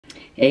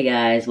Hey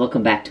guys,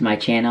 welcome back to my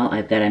channel.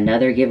 I've got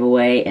another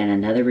giveaway and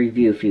another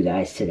review for you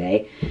guys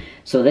today.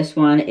 So this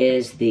one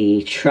is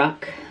the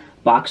Truhk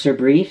boxer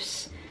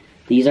briefs.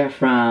 These are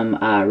from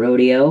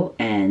Rodeoh,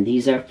 and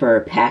these are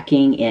for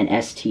packing in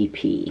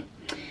STP.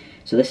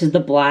 So this is the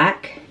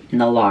black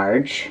and the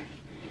large.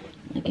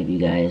 I'll give you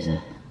guys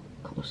a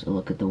closer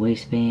look at the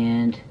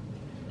waistband.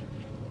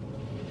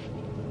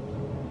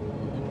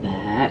 The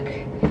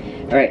back.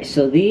 Alright,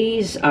 so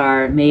these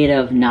are made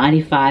of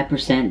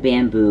 95%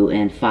 bamboo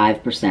and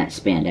 5%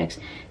 spandex.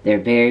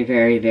 They're very,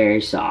 very, very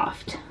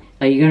soft.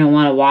 You're going to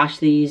want to wash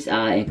these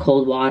in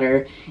cold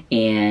water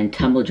and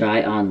tumble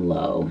dry on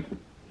low.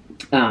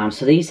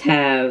 So these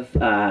have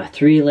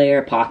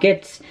 3-layer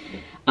pockets,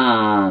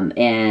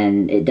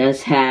 and it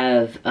does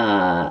have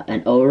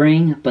an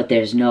O-ring, but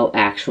there's no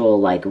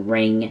actual like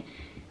ring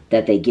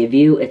that they give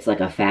you. It's like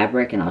a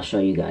fabric, and I'll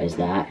show you guys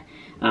that.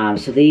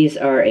 So these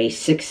are a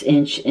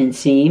 6-inch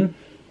inseam,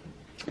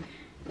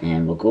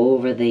 and we'll go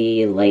over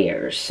the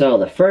layers. So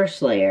the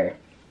first layer,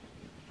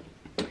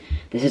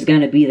 this is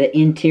going to be the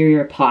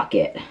interior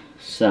pocket.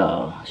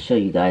 So I'll show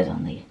you guys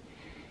on the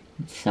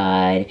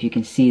inside, if you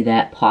can see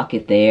that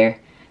pocket there.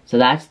 So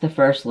that's the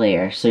first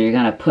layer. So you're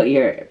going to put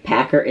your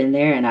packer in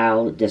there, and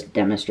I'll just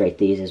demonstrate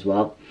these as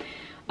well.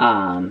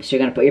 So you're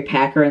going to put your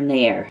packer in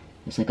there.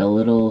 It's like a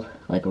little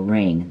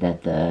ring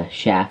that the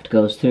shaft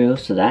goes through.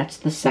 So that's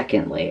the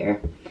second layer.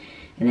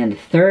 And then the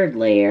third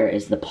layer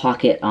is the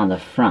pocket on the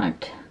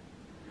front.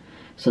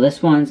 So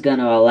this one's going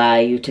to allow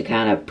you to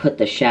kind of put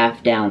the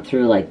shaft down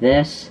through like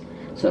this.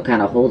 So it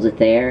kind of holds it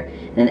there.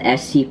 And then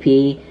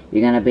STP,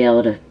 you're going to be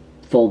able to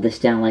fold this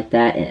down like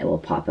that, and it will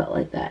pop out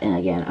like that. And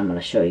again, I'm going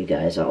to show you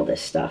guys all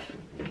this stuff.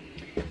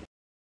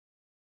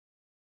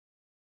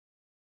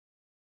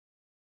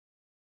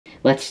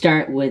 Let's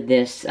start with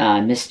this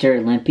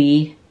Mr.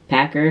 Limpy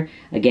packer.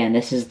 Again,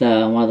 this is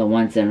one of the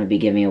ones that I'm going to be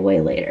giving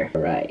away later.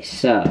 Alright,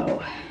 so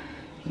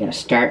you're going to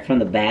start from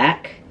the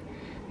back.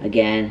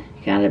 Again,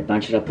 kind of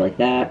bunch it up like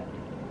that.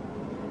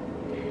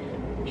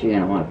 So you're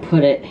going to want to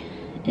put it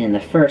in the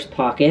first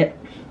pocket.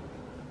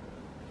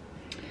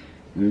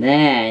 And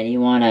then you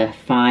want to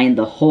find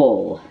the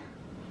hole.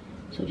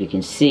 So if you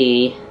can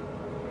see,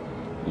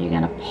 you're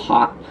going to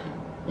pop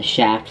the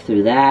shaft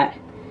through that.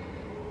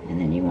 And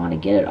then you want to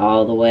get it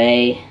all the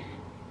way.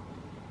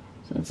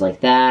 So it's like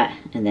that.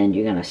 And then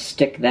you're going to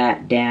stick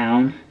that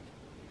down.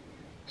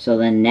 So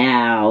then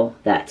now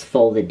that's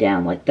folded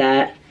down like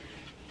that.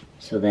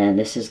 So then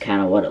this is kind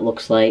of what it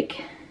looks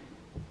like.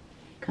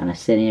 Kind of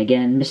sitting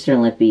again. Mr.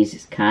 Limpy's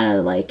is kind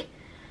of like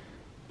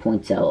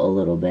points out a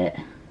little bit.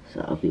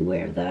 So I'll be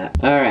aware of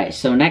that. Alright,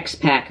 so next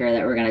packer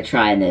that we're going to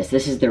try in this.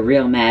 This is the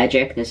Real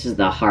Magic. This is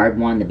the hard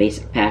one, the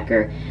basic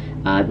packer.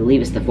 I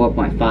believe it's the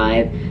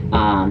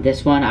 4.5.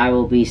 This one I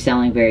will be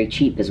selling very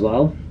cheap as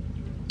well.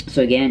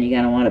 So again, you're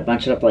going to want to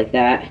bunch it up like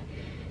that.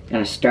 You're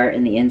going to start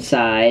in the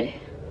inside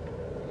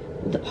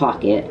with the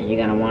pocket, and you're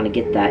going to want to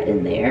get that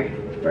in there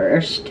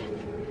first.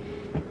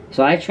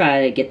 So I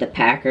try to get the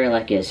packer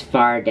like as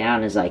far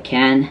down as I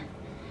can.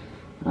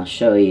 I'll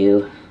show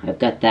you. I've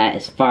got that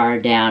as far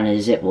down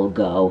as it will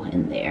go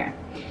in there.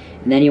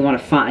 And then you want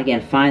to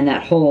find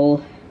that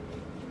hole.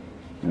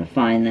 I'm going to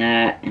find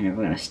that, and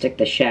we're going to stick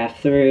the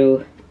shaft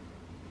through.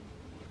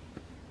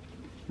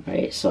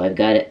 Alright, so I've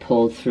got it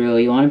pulled through.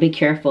 You want to be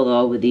careful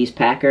though with these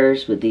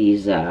packers, with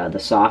these the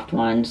soft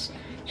ones,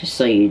 just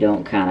so you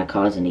don't kind of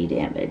cause any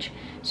damage.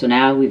 So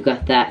now we've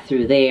got that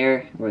through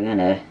there. We're going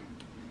to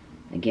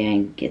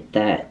again get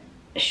that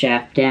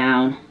shaft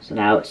down. So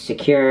now it's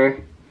secure.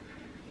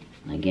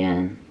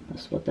 Again,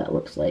 that's what that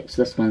looks like.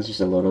 So this one's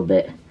just a little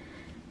bit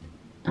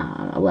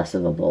less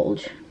of a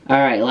bulge.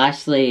 Alright,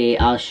 lastly,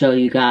 I'll show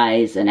you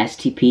guys an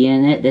STP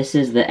in it. This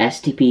is the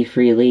STP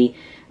Freely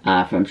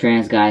from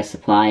Trans Guy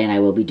Supply, and I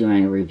will be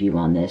doing a review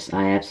on this.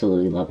 I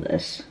absolutely love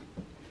this.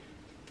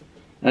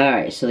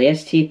 Alright, so the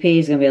STP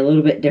is going to be a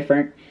little bit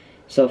different.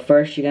 So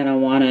first you're going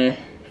to want to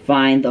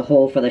find the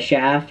hole for the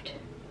shaft.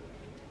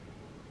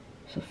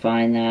 So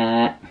find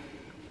that.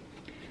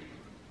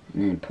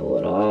 And then pull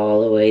it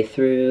all the way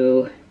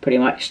through, pretty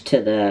much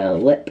to the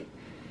lip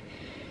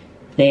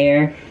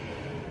there.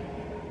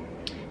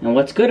 And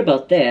what's good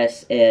about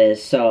this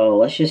is, so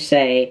let's just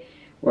say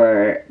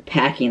we're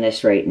packing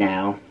this right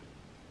now,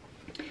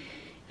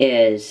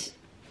 is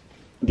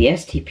the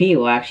STP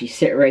will actually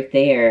sit right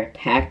there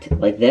packed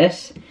like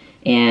this,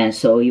 and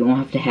so you won't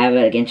have to have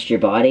it against your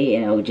body,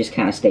 and it will just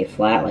kind of stay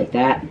flat like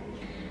that.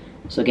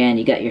 So again,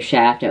 you got your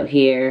shaft out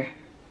here,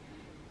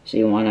 so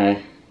you want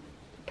to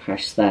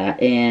press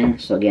that in.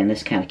 So again,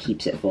 this kind of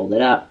keeps it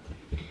folded up.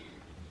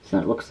 So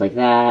it looks like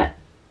that.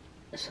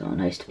 So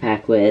nice to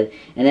pack with.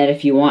 And then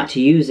if you want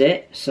to use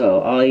it, so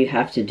all you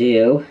have to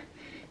do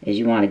is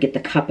you want to get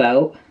the cup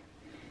out.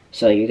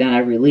 So you're going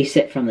to release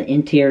it from the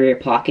interior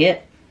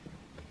pocket.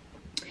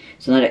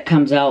 So that it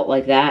comes out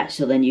like that.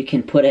 So then you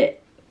can put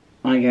it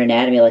on your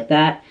anatomy like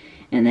that.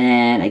 And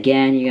then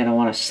again, you're going to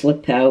want to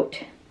slip out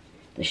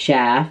the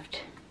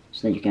shaft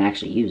so that you can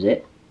actually use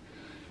it.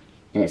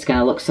 And it's going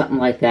to look something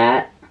like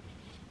that.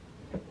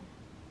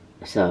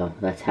 So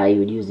that's how you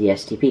would use the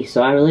STP.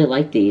 So I really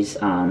like these.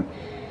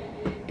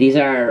 These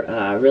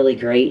are really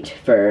great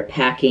for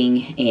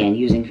packing and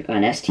using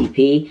an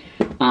STP.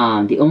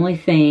 The only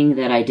thing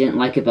that I didn't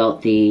like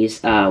about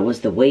these was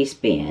the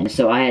waistband.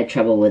 So I had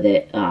trouble with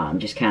it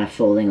just kind of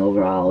folding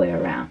over all the way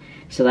around.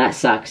 So that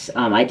sucks.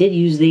 I did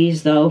use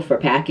these though for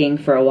packing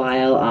for a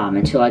while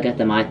until I got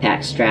the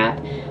MyPack strap.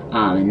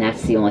 And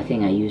that's the only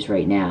thing I use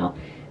right now.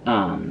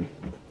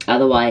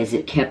 Otherwise,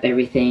 it kept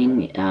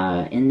everything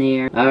in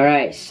there.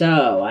 Alright,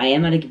 so I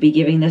am going to be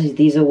giving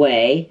these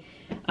away.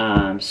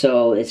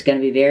 So it's going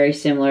to be very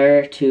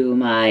similar to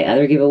my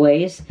other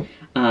giveaways.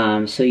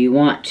 So you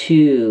want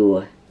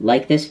to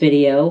like this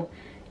video,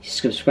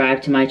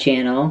 subscribe to my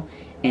channel,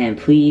 and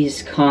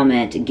please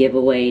comment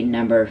giveaway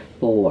number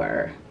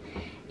 4.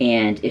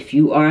 And if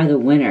you are the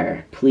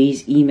winner,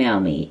 please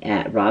email me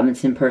at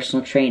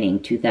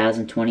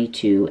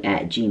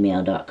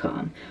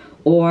robinsonpersonaltraining2022@gmail.com.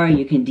 Or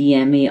you can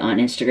DM me on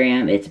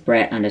Instagram. It's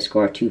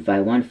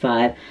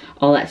Brett_2515.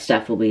 All that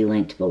stuff will be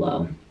linked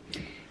below.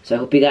 So I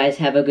hope you guys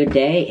have a good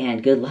day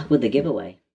and good luck with the giveaway.